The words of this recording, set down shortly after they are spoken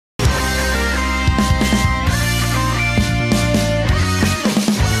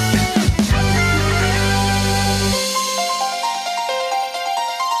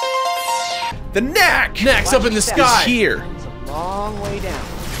The Knack! Knack's up in the sky. He's here. It's a long way down.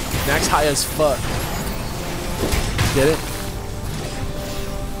 Knack's high as fuck. Get it?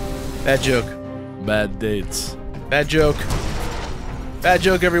 Bad joke. Bad dates. Bad joke. Bad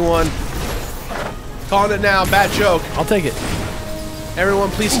joke, everyone. Calling it now. Bad joke. I'll take it. Everyone,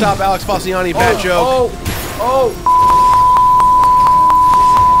 please stop Alex Fossiani. Bad joke. Oh!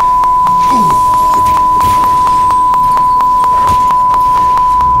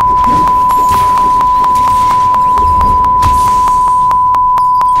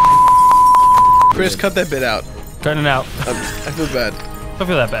 Chris, cut that bit out. Cutting it out. I feel bad. Don't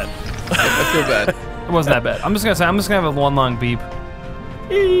feel that bad. I feel bad. It wasn't that bad. I'm just gonna have a one long beep.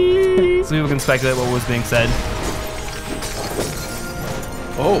 So people can speculate what was being said.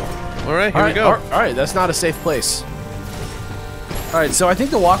 Oh, all right, here we go. All right, that's not a safe place. All right, so I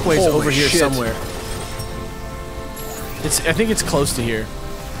think the walkway's Holy over here shit. somewhere. I think it's close to here.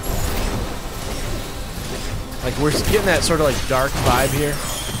 Like we're getting that sort of like dark vibe here.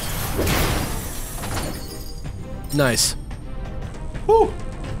 Nice. Woo.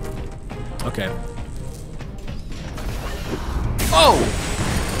 Okay. Oh!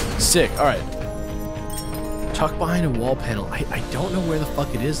 Sick. All right. Tuck behind a wall panel. I don't know where the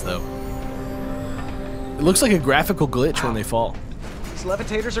fuck it is, though. It looks like a graphical glitch when they fall. These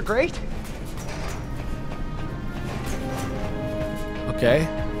levitators are great. Okay.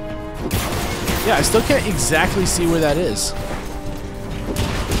 Yeah, I still can't exactly see where that is.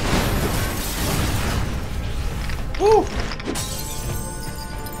 Woo!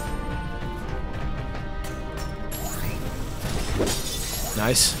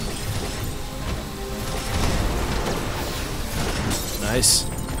 Nice. Nice.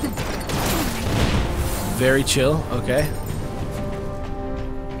 Very chill, okay.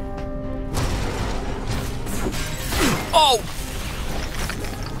 Oh!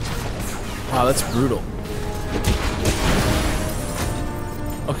 Wow, that's brutal.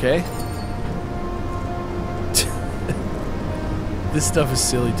 Okay. This stuff is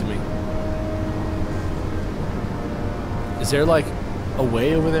silly to me. Is there like a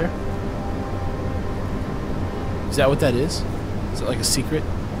way over there? Is that what that is? Is it like a secret?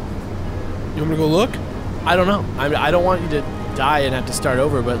 You want me to go look? I don't know. I don't want you to die and have to start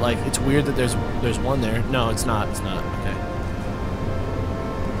over, but like it's weird that there's one there. No, it's not. It's not. Okay.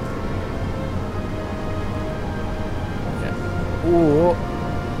 Okay. Ooh.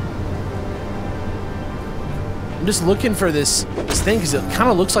 I'm just looking for this thing because it kind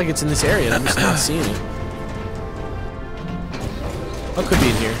of looks like it's in this area and I'm just not seeing it. Oh, could be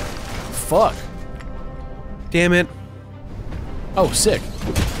in here. Fuck. Damn it. Oh, sick.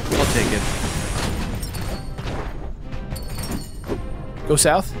 I'll take it. Go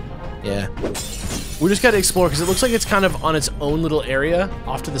south? Yeah. We just gotta explore because it looks like it's kind of on its own little area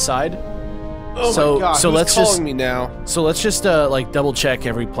off to the side. Oh so, my God, so who's let's calling just me now? So let's just like double check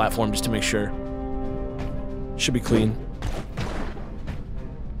every platform just to make sure. Should be clean.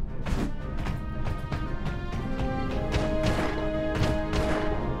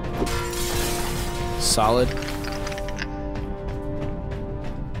 Solid.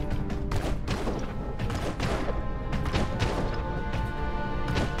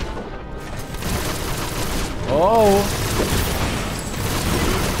 Oh.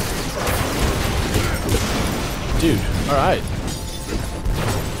 Dude, alright.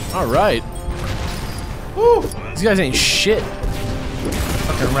 Alright. Woo! These guys ain't shit.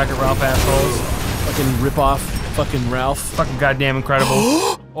 Fucking Wreck-It Ralph assholes. Fucking rip off fucking Ralph. Fucking goddamn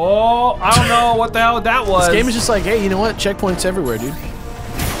incredible. Oh, I don't know what the hell that was. This game is just like, hey, you know what? Checkpoints everywhere, dude.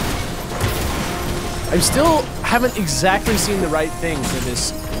 I still haven't exactly seen the right thing for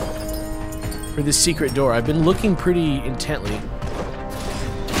this secret door. I've been looking pretty intently.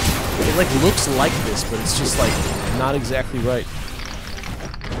 It like looks like this, but it's just like not exactly right.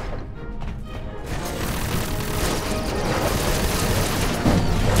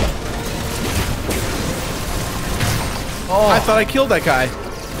 Oh, I thought I killed that guy.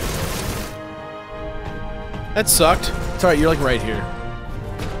 That sucked. It's alright, you're like right here.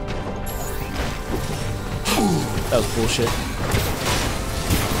 That was bullshit.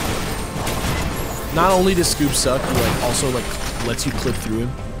 Not only does Scoop suck, he like also like lets you clip through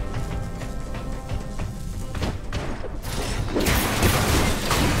him.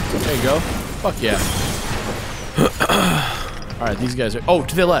 There you go. Fuck yeah. Alright, these guys are... Oh,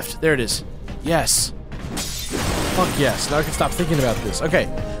 to the left. There it is. Yes. Fuck yes. Now I can stop thinking about this. Okay,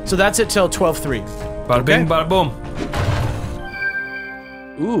 so that's it till 12:03. Bada bing, bada boom.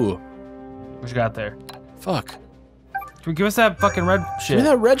 Ooh. What you got there? Fuck. Can we give us that fucking red shit? Give me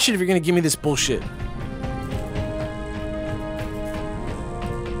that red shit if you're gonna give me this bullshit.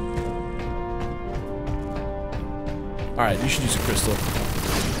 Alright, you should use a crystal. It's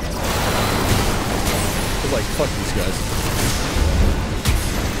like, fuck these guys.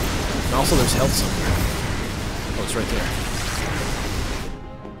 And also there's health somewhere. Oh, it's right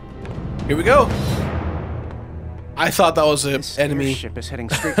there. Here we go. I thought that was an This enemy. ship is heading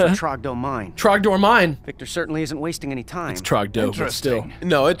straight for Trogdor Mine. Trogdor Mine. Victor certainly isn't wasting any time. It's Trogdor, but still. Interesting.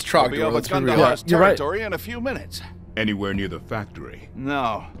 No, it's We'll be Trogdor. over Let's be real. Gundar's You're right. territory in a few minutes. Anywhere near the factory?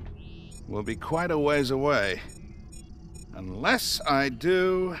 No. We'll be quite a ways away. Unless I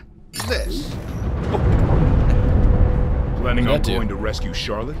do this. Planning What on that do? going to rescue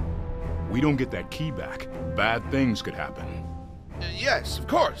Charlotte? We don't get that key back. Bad things could happen. Yes, of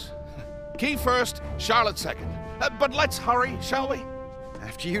course. Key first, Charlotte second. But let's hurry, shall we?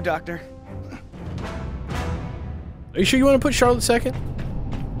 After you, Doctor. Are you sure you want to put Charlotte second?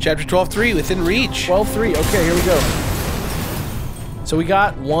 Chapter 12-3, within reach. 12-3. Okay, here we go. So we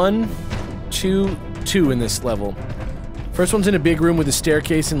got 1, 2, 2 in this level. First one's in a big room with a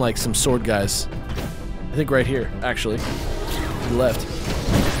staircase and like some sword guys. I think right here, actually. To the left.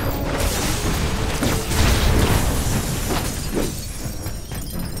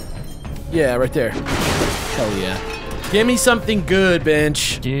 Yeah, right there. Hell yeah. Give me something good,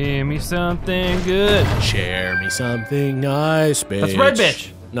 bench. Give me something good. Share me something nice, bitch. That's red,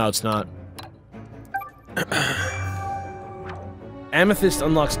 bitch. No, it's not. Amethyst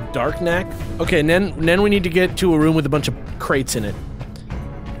unlocks Dark Knack. Okay, and then we need to get to a room with a bunch of crates in it.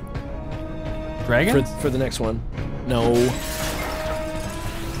 Dragons? For the next one. No.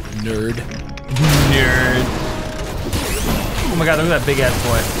 Nerd. Nerd. Oh my god, look at that big ass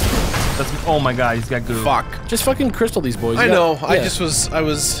boy. That's, oh my god, he's got goo. Fuck. Just fucking crystal these boys. I You know. got- I yeah.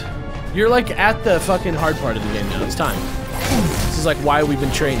 was. You're like at the fucking hard part of the game now. It's time. This is like why we've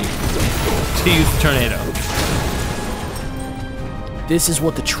been training. To use the tornado. This is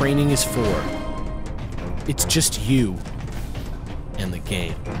what the training is for. It's just you and the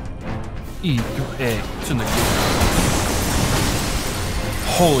game. Eat your egg to the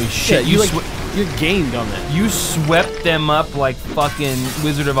Holy shit, Yeah, you're gained on that. you swept them up like fucking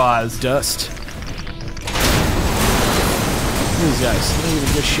Wizard of Oz. Dust. Look at these guys. They don't even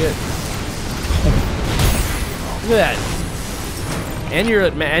give a shit. Look at that.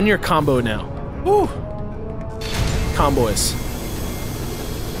 And you're combo now. Woo. Comboist.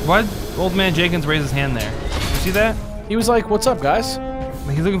 Why did old man Jenkins raise his hand there? You see that? He was like, "What's up, guys?"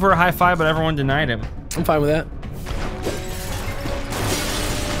 Like, he's looking for a high five, but everyone denied him. I'm fine with that.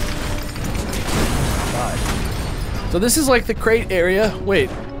 So this is like the crate area. Wait,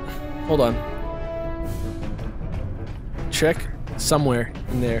 hold on. Check somewhere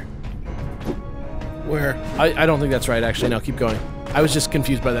in there. Where? I don't think that's right, actually. No, keep going. I was just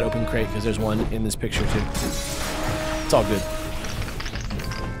confused by that open crate because there's one in this picture too. It's all good.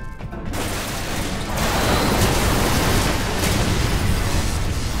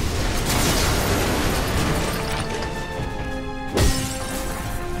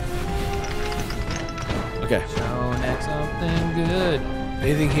 Okay. Oh, that's something good.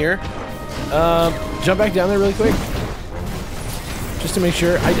 Anything here? Jump back down there really quick. Just to make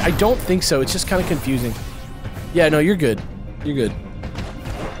sure. I don't think so. It's just kind of confusing. Yeah, no, you're good. You're good.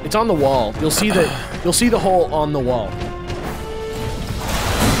 It's on the wall. You'll see the hole on the wall.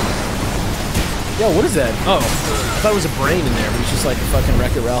 Yo, what is that? Oh, I thought it was a brain in there, but it's just like a fucking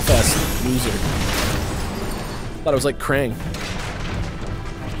Wreck-It Ralph-ass loser. Thought it was like Krang.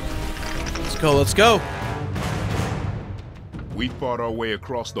 Let's go. Let's go. We fought our way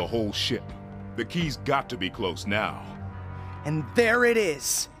across the whole ship. The key's got to be close now. And there it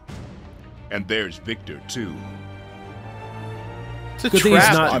is. And there's Victor, too. It's a Good thing he's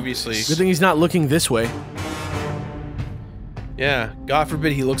trap, not. obviously. Good thing he's not looking this way. Yeah. God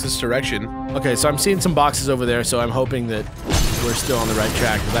forbid he looks this direction. Okay, so I'm seeing some boxes over there, so I'm hoping that we're still on the right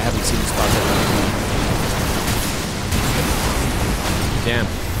track because I haven't seen this box yet. Damn.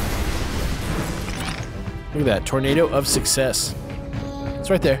 Look at that. Tornado of success. It's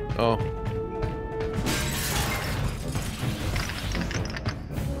right there. Oh.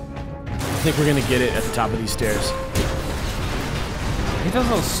 I think we're gonna get it at the top of these stairs. He does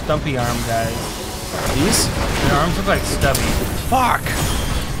those stumpy arm guys. These? Their arms look like stubby. Fuck.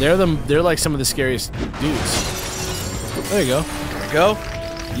 They're like some of the scariest dudes. There you go. There we go.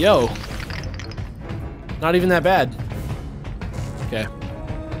 Yo. Not even that bad. Okay.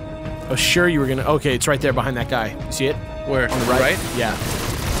 I was sure you were gonna. Okay, it's right there behind that guy. You see it? Where? On the right? Yeah.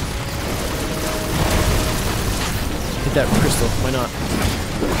 Hit that crystal. Why not?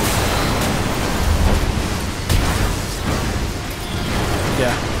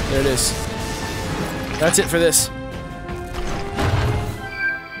 Yeah, there it is. That's it for this.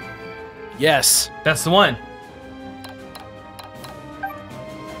 Yes. That's the one.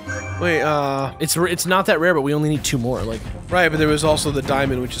 Wait, It's not that rare, but we only need 2 more. Like, right, but there was also the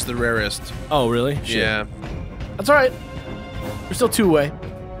diamond, which is the rarest. oh really? Shit. Yeah. That's all right. We're still 2 away.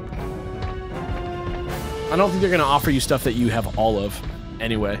 I don't think they're gonna offer you stuff that you have all of,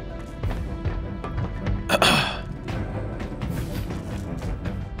 anyway.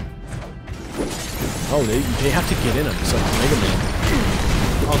 Oh, they have to get in them. It's like Mega Man.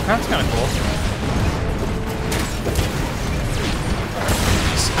 Oh, that's kind of cool.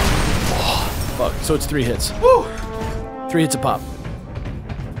 Oh, fuck. So it's 3 hits. Woo! 3 hits a pop.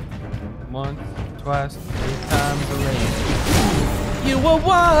 Once, twice, 3 times a lady. You were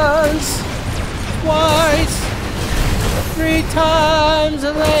once, twice, 3 times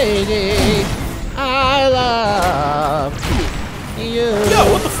a lady. I love you.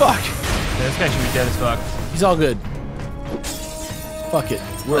 Yo, what the fuck? Yeah, this guy should be dead as fuck. He's all good. Fuck it.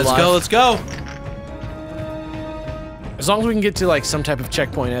 We're Let's alive. go, let's go. As long as we can get to like some type of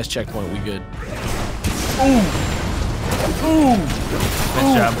checkpoint, we good.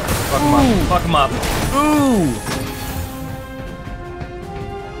 Nice job. Fuck him up. Fuck him up. Ooh!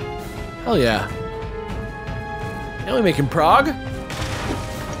 Hell yeah. Now we making prog.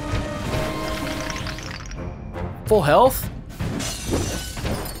 Full health.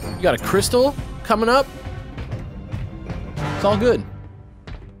 You got a crystal coming up. It's all good.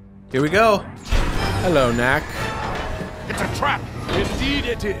 Here we go. Hello, Knack. It's a trap! Indeed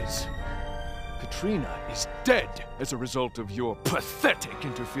it is. Katrina is dead as a result of your pathetic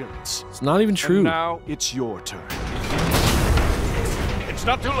interference. It's not even true. And now it's your turn. It's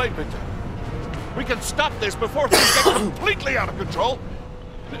not too late, Victor. We can stop this before things get completely out of control.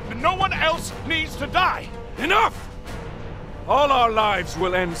 No one else needs to die. Enough! All our lives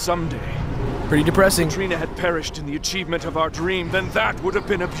will end someday. Pretty depressing. If Katrina had perished in the achievement of our dream, then that would have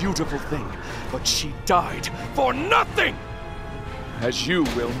been a beautiful thing. But she died for nothing! As you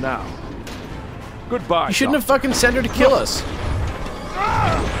will now. Goodbye, You shouldn't have Doctor. fucking sent her to kill us.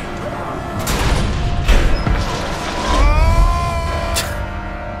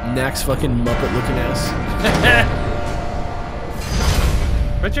 Knack's fucking Muppet looking ass.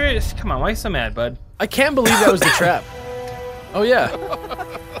 Richard, come on, why are you so mad, bud? I can't believe that was the trap. Oh yeah.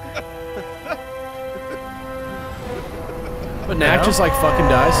 But Knack just like fucking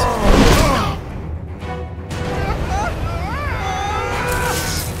dies.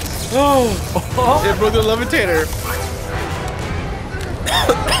 Oh! It broke the levitator.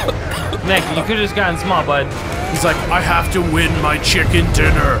 Nick, you could've just gotten small, bud. He's like, I have to win my chicken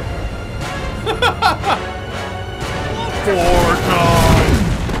dinner.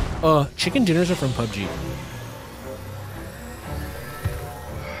 Fortnite. Chicken dinners are from PUBG.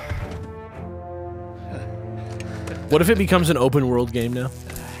 What if it becomes an open world game now?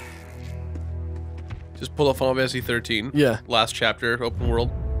 Just pull up Final Fantasy 13. Yeah. Last chapter, open world.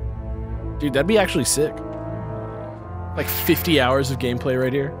 Dude, that'd be actually sick. Like 50 hours of gameplay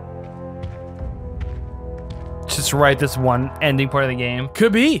right here. Just write this one ending part of the game.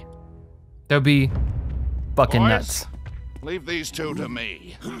 Could be. That would be fucking Boys, nuts. Leave these 2 to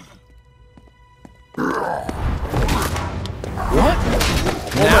me. What?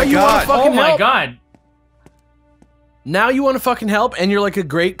 Oh Now my you God. wanna Oh fucking my help? god. Now you want to fucking help, and you're like a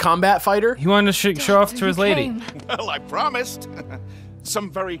great combat fighter? He wanted to show off to his lady. Well, I promised.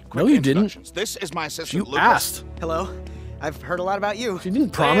 Some very quick No, you didn't. introductions. This is my assistant, You Lucas. asked. Hello. I've heard a lot about you. You didn't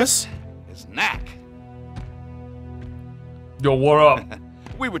promise. This is Knack. Yo, what up?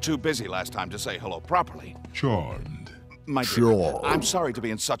 We were too busy last time to say hello properly. Charmed. My dear, I'm sorry to be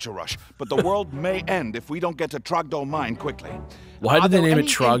in such a rush, but the world may end if we don't get to Trogdor Mine quickly. Why did Are they there name it any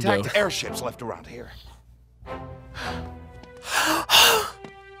Trogdor? intact airships left around here?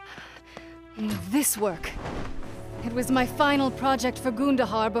 This work. It was my final project for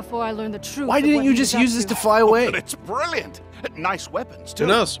Gundahar before I learned the truth. Why of didn't what you he just was use up this to to. fly away? But it's brilliant. Nice weapons, too. Who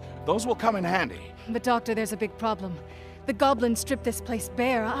knows? Those will come in handy. But Doctor, there's a big problem. The Goblins stripped this place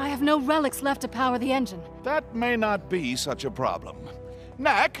bare. I have no relics left to power the engine. That may not be such a problem.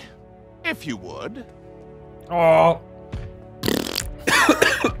 Knack, if you would. Oh.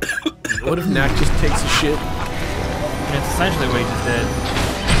 What if Knack just takes a shit? It's essentially what he just did.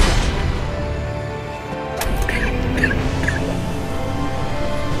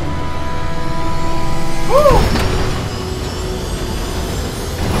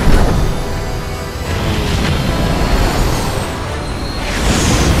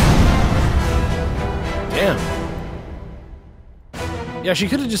 Damn. Yeah, she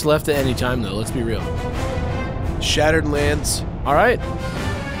could have just left at any time, though. Let's be real. Shattered lands. All right.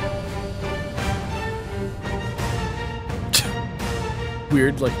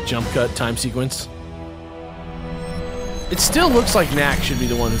 Weird, like, jump cut time sequence. It still looks like Knack should be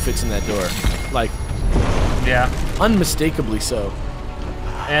the one who fits in that door. Like, Yeah. unmistakably so.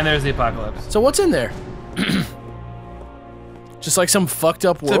 And there's the apocalypse. So what's in there? Just like some fucked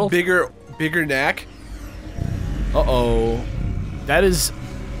up It's world? a bigger Knack. Uh-oh. That is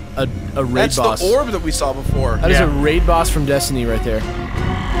a raid That's boss. the orb that we saw before. That is a raid boss from Destiny right there.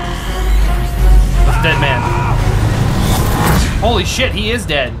 That's a dead man. Holy shit, he is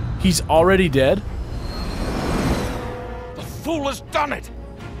dead. He's already dead? The fool has done it!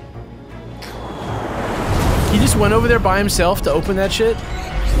 He just went over there by himself to open that shit?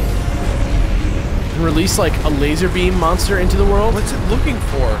 And release like a laser beam monster into the world? What's it looking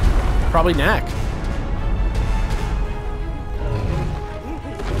for? Probably Knack.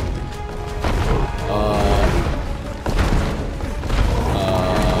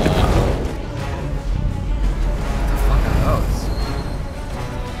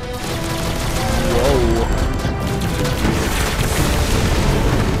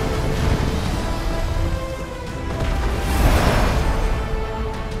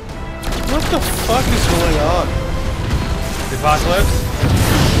 What the fuck is going on? The apocalypse?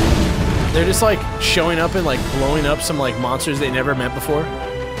 They're just like showing up and like blowing up some like monsters they never met before.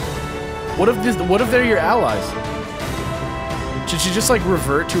 What if they're your allies? Should she just like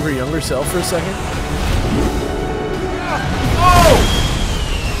revert to her younger self for a second? Oh!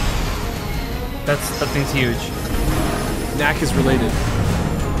 That thing's huge. Knack is related.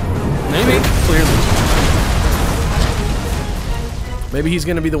 Maybe. Clearly. Maybe he's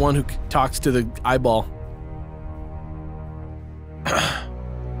gonna be the one who talks to the eyeball.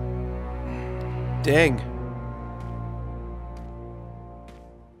 Dang.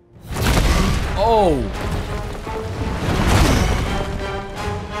 Oh!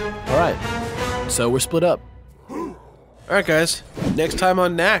 Alright. So we're split up. Alright, guys. Next time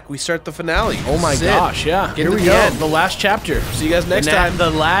on Knack, we start the finale. Oh my This is it. gosh, yeah. Get Here to we the go. end. The last chapter. See you guys next time.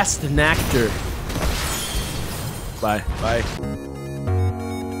 The last Knackter. Bye. Bye.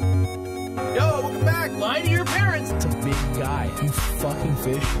 Yo, welcome back! Lie to your parents! It's a big guy. You fucking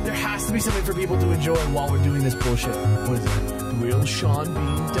fish. There has to be something for people to enjoy while we're doing this bullshit. What is it? Will Sean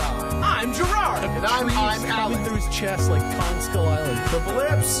Bean die? I'm Gerard! And I'm Alex. Through his chest like Kong Skull Island. Purple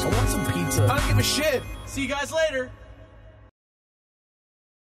lips. I want some pizza. I don't give a shit. See you guys later.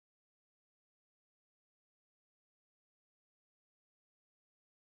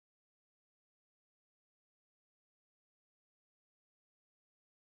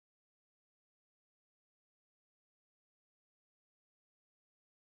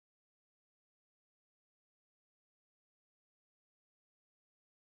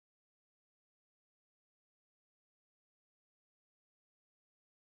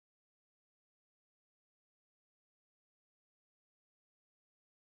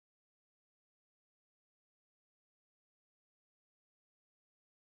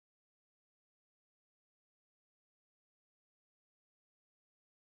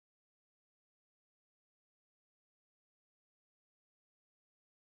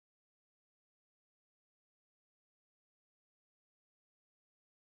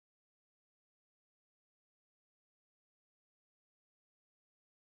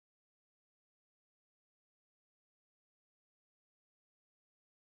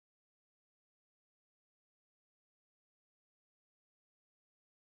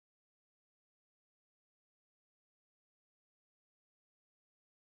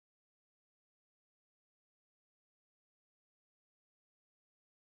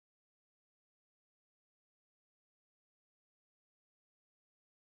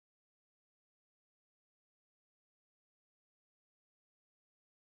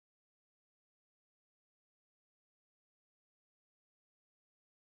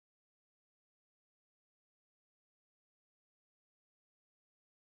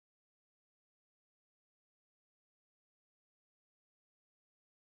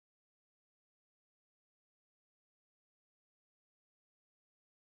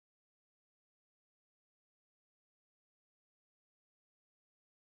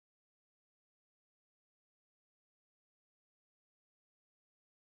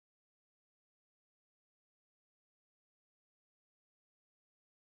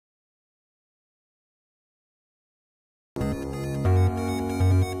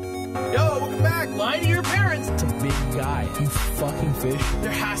 Lie to your parents. It's a big guy. You fucking fish.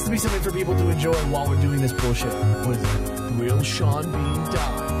 There has to be something for people to enjoy while we're doing this bullshit. What is it? Will Sean Bean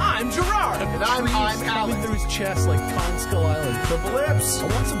die? I'm Gerard. And I'm Alex. Through his chest like Kong Skull Island. Purple lips. I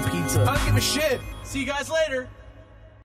want some pizza. I don't give a shit. See you guys later.